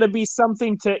still going to be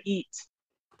something to eat.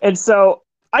 And so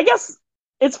I guess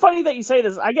it's funny that you say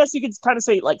this. I guess you could kind of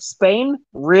say like Spain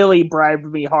really bribed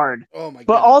me hard. Oh my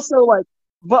god.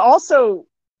 But also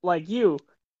like you,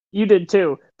 You did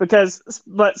too,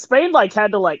 but Spain like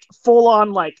had to like full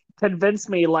on like convince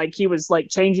me like he was like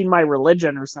changing my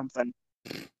religion or something.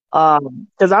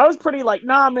 Because I was pretty like,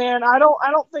 nah, man, I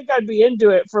don't think I'd be into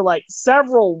it for like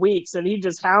several weeks, and he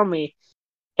just hound me,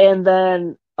 and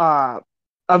then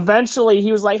eventually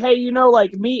he was like, hey,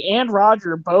 like me and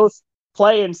Roger both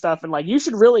play and stuff, and like you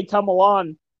should really come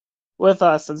along with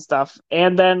us and stuff.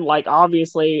 And then like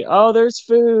obviously, oh, there's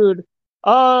food.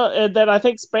 And then I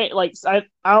think Spain, like I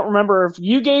don't remember if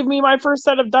you gave me my first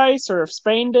set of dice or if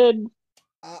Spain did.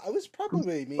 It was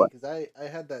probably me because I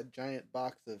had that giant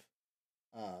box of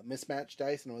mismatched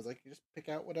dice, and I was like, you just pick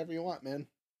out whatever you want, man.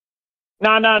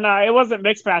 No, it wasn't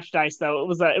mixed match dice though.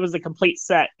 It was a complete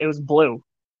set. It was blue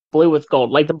with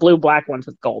gold, like the blue black ones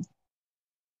with gold.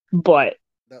 But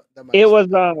that it was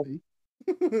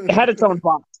it had its own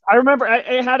box. I remember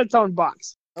it had its own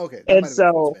box. Okay, that and might have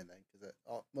so been Spain then,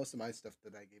 because most of my stuff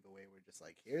that I gave away were just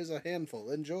like, here's a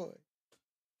handful, enjoy.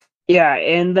 Yeah,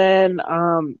 and then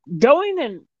going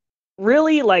and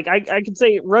really like I could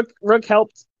say Rook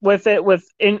helped with it with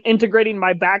integrating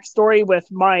my backstory with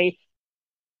my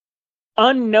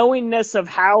unknowingness of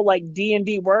how like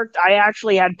D&D worked. I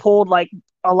actually had pulled like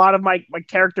a lot of my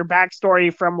character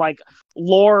backstory from like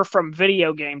lore from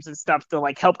video games and stuff to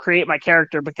like help create my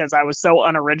character because I was so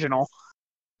unoriginal.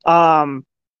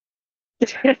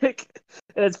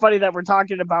 It's funny that we're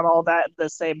talking about all that in the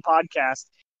same podcast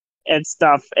and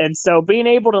stuff. And so being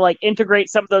able to like integrate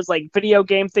some of those like video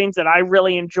game things that I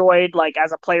really enjoyed like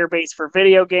as a player base for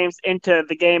video games into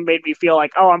the game made me feel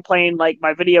like, oh, I'm playing like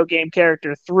my video game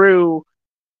character through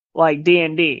like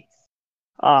D&D.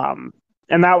 And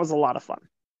that was a lot of fun.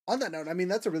 On that note, I mean,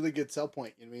 that's a really good sell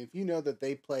point. I mean, if you know that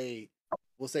they play,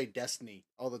 we'll say Destiny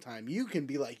all the time, you can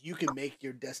be like, you can make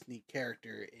your Destiny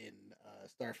character in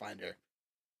Starfinder.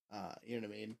 You know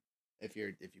what I mean? If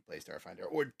you play Starfinder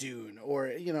or Dune or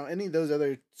any of those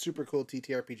other super cool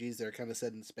TTRPGs that are kind of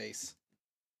set in space,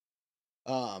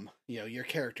 your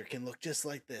character can look just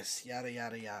like this. Yada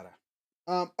yada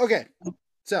yada. Okay,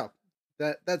 so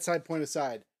that side point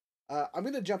aside, I'm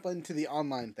gonna jump into the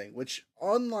online thing, which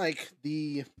unlike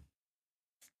the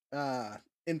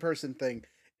in-person thing,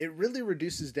 it really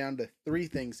reduces down to 3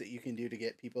 things that you can do to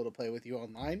get people to play with you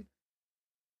online.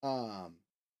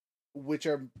 Which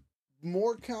are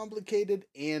more complicated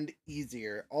and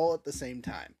easier all at the same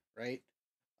time, right?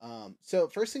 So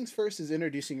first things first is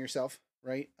introducing yourself,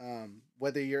 right?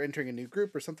 Whether you're entering a new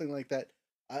group or something like that,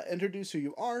 introduce who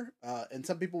you are, and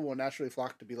some people will naturally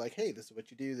flock to be like, hey, this is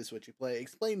what you do, this is what you play,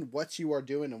 explain what you are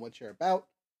doing and what you're about.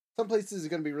 Some places are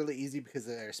going to be really easy because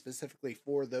they're specifically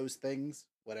for those things,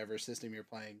 whatever system you're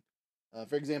playing.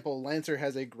 For example, Lancer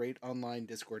has a great online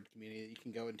Discord community that you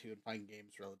can go into and find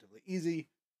games relatively easy.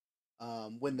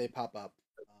 When they pop up,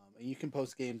 and you can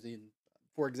post games in.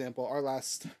 For example, our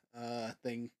last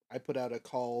thing, I put out a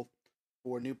call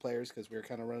for new players because we were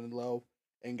kind of running low,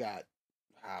 and got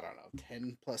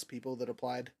 10 plus people that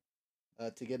applied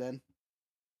to get in.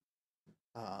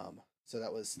 So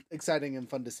that was exciting and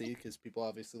fun to see because people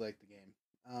obviously like the game.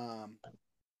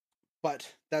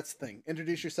 But that's the thing.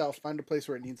 Introduce yourself. Find a place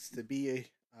where it needs to be,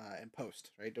 and post.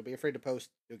 Right. Don't be afraid to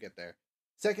post. You'll get there.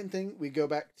 Second thing, we go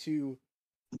back to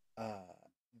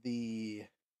the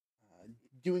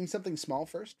doing something small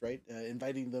first, right?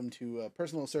 Inviting them to a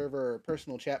personal server or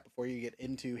personal chat before you get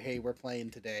into, hey, we're playing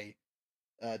today,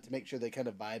 to make sure they kind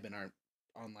of vibe and aren't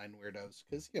online weirdos,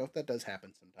 because that does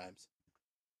happen sometimes.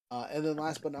 And then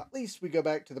last but not least, we go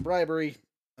back to the bribery.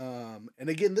 And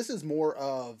again, this is more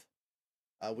of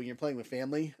when you're playing with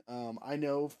family. I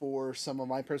know for some of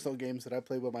my personal games that I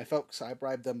play with my folks, I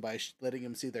bribe them by letting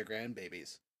them see their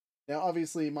grandbabies. Now,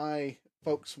 obviously, my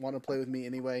folks want to play with me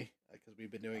anyway, because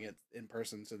we've been doing it in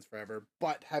person since forever.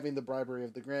 But having the bribery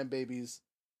of the grandbabies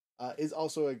is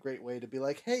also a great way to be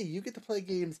like, hey, you get to play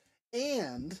games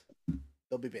and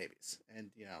they'll be babies.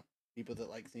 And, people that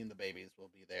like seeing the babies will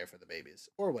be there for the babies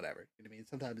or whatever. You know what I mean?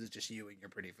 Sometimes it's just you and your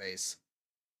pretty face.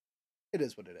 It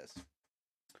is what it is.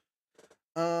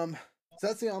 So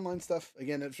that's the online stuff.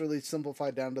 Again, it's really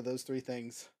simplified down to those 3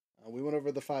 things. We went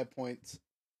over the 5 points.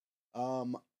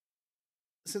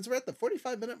 Since we're at the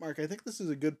 45-minute mark, I think this is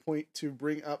a good point to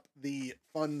bring up the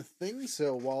fun thing.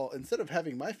 So instead of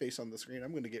having my face on the screen,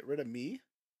 I'm going to get rid of me.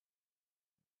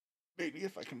 Maybe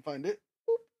if I can find it.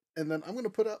 And then I'm going to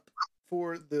put up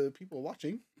for the people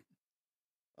watching.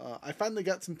 I finally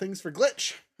got some things for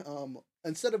Glitch.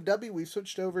 Instead of W, we've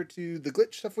switched over to the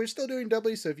Glitch stuff. We're still doing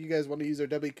W, so if you guys want to use our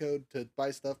W code to buy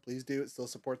stuff, please do. It still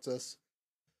supports us.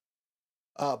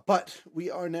 But we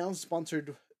are now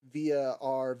sponsored via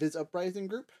our Viz Uprising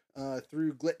group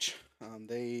through Glitch.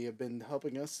 They have been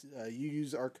helping us. You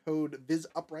use our code Viz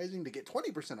Uprising to get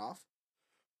 20% off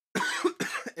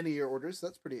any of your orders. So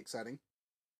that's pretty exciting.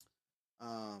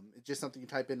 It's just something you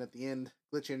type in at the end.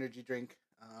 Glitch energy drink.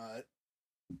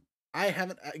 I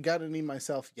haven't got any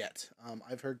myself yet.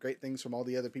 I've heard great things from all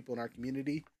the other people in our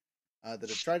community that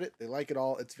have tried it. They like it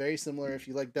all. It's very similar. If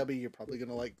you like W, you're probably going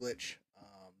to like Glitch.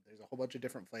 There's a whole bunch of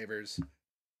different flavors.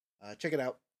 Check it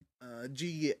out.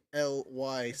 Glych.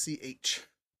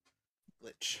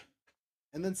 Glitch.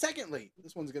 And then secondly,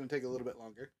 this one's going to take a little bit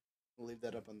longer. We'll leave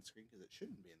that up on the screen because it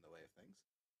shouldn't be in the way of things.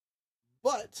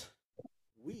 But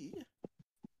we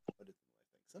put it in the way of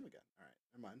things. Some again. All right,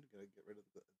 never mind. Gotta get rid of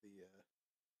the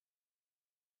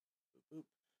boop,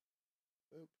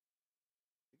 boop.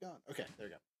 Be gone. Okay, there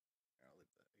we go. I'll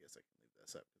leave that. I guess I can leave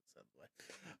this up. It's out of the way.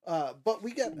 But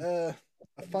we got a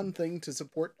fun thing to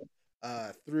support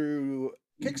through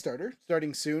Kickstarter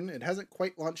starting soon. It hasn't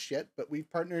quite launched yet, but we've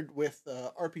partnered with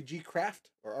RPG Craft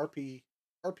or RP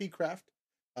Craft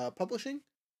Publishing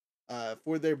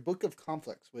for their Book of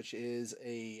Conflicts, which is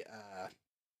a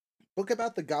book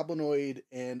about the goblinoid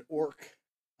and orc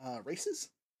races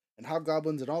and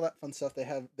hobgoblins and all that fun stuff.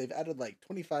 They've added like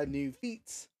 25 new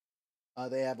feats.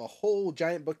 They have a whole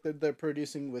giant book that they're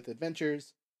producing with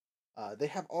adventures. They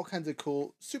have all kinds of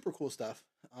super cool stuff.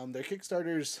 Their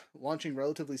Kickstarter's launching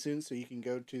relatively soon, so you can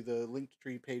go to the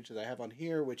Linktree page that I have on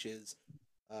here, which is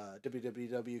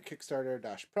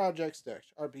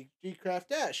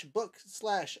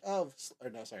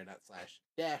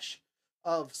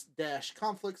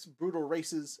www.kickstarter-book/of-conflicts brutal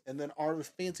races, and then our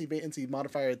fancy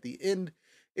modifier at the end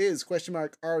is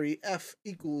 !REF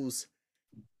equals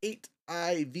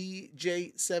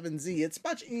 8IVJ7Z. It's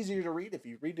much easier to read if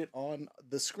you read it on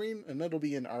the screen, and it'll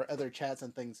be in our other chats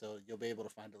and things, so you'll be able to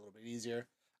find it a little bit easier.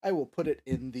 I will put it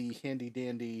in the handy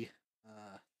dandy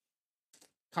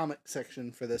comic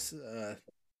section for this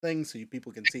thing, so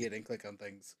people can see it and click on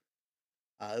things.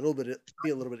 It'll be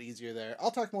a little bit easier there.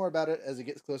 I'll talk more about it as it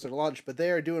gets closer to launch, but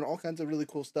they are doing all kinds of really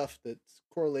cool stuff that's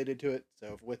correlated to it.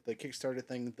 So with the Kickstarter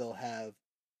thing, they'll have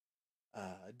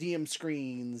DM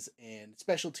screens and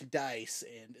specialty dice,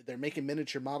 and they're making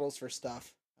miniature models for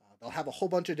stuff. They'll have a whole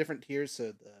bunch of different tiers,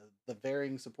 so the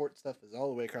varying support stuff is all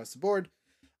the way across the board.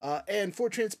 And for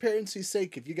transparency's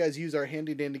sake, if you guys use our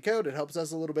handy dandy code, it helps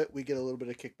us a little bit. We get a little bit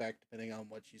of kickback depending on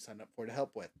what you sign up for to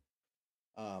help with.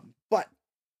 But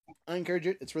I encourage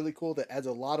it. It's really cool. That adds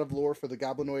a lot of lore for the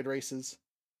goblinoid races.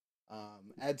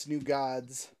 Adds new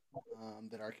gods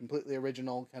that are completely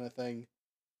original kind of thing.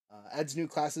 Adds new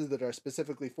classes that are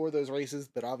specifically for those races,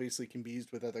 but obviously can be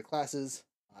used with other classes.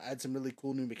 Adds some really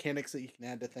cool new mechanics that you can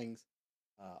add to things.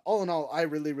 All in all, I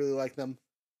really, really like them.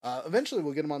 Eventually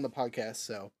we'll get them on the podcast,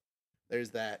 so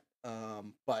there's that.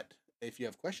 But if you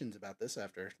have questions about this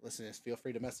after listening, feel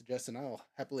free to message us and I'll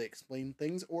happily explain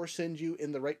things or send you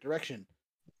in the right direction.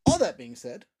 All that being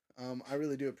said, I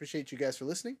really do appreciate you guys for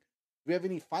listening. Do we have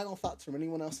any final thoughts from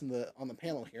anyone else on the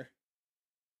panel here?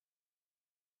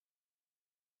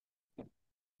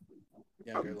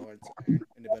 Younger Lords, Iron,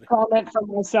 anybody? Comment from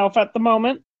myself at the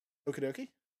moment. Okie dokie.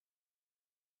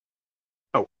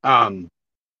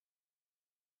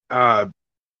 All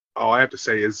I have to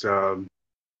say is on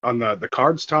the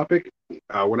cards topic,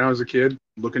 when I was a kid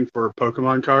looking for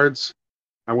Pokemon cards,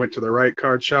 I went to the right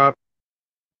card shop.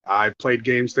 I played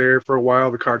games there for a while.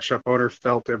 The card shop owner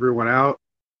felt everyone out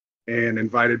and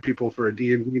invited people for a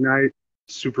D&D night.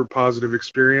 Super positive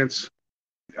experience.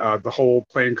 The whole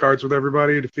playing cards with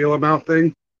everybody to feel them out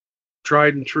thing,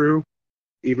 tried and true,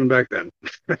 even back then.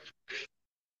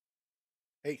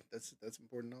 Hey, that's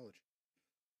important knowledge.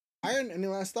 Iron, any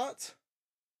last thoughts?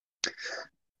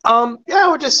 Yeah, I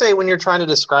would just say when you're trying to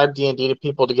describe D&D to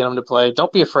people to get them to play,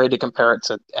 don't be afraid to compare it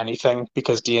to anything,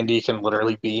 because D&D can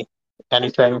literally be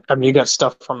anything. I mean, you got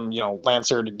stuff from,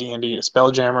 Lancer to D&D to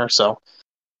Spelljammer, so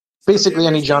basically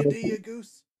any genre. D&D a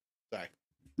goose? Sorry.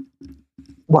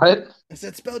 What? I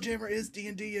said Spelljammer is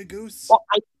D&D a goose. Well,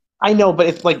 I know, but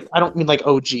it's like, I don't mean like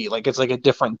OG, like it's like a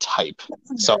different type.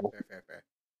 So Fair.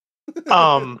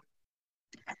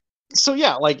 So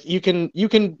yeah, like you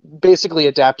can basically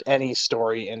adapt any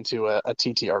story into a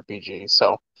TTRPG.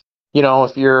 So,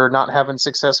 if you're not having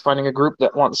success finding a group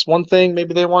that wants one thing,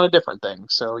 maybe they want a different thing.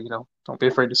 So, don't be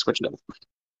afraid to switch it up.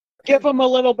 Give them a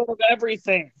little bit of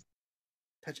everything.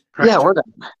 We're done.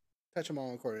 Touch them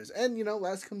all in corners. And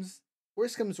worst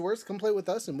comes worst, come play with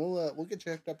us and we'll get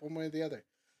you hooked up one way or the other.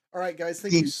 All right, guys,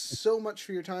 thank you so much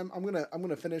for your time. I'm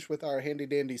gonna finish with our handy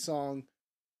dandy song.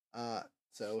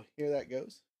 So here that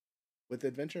goes. With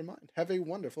adventure in mind. Have a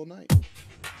wonderful night.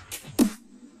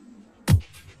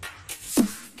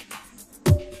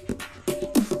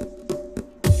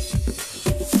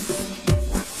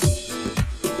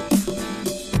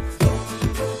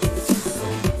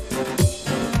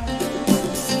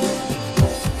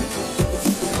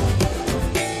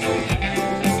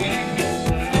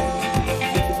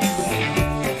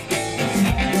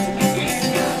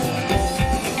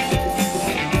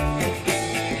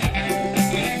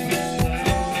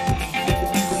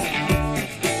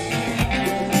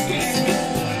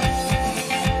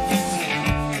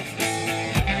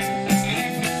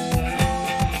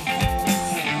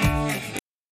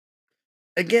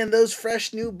 Again, those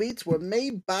fresh new beats were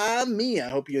made by me. I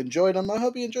hope you enjoyed them. I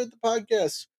hope you enjoyed the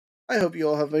podcast. I hope you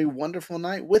all have a wonderful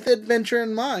night with adventure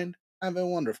in mind. Have a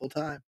wonderful time.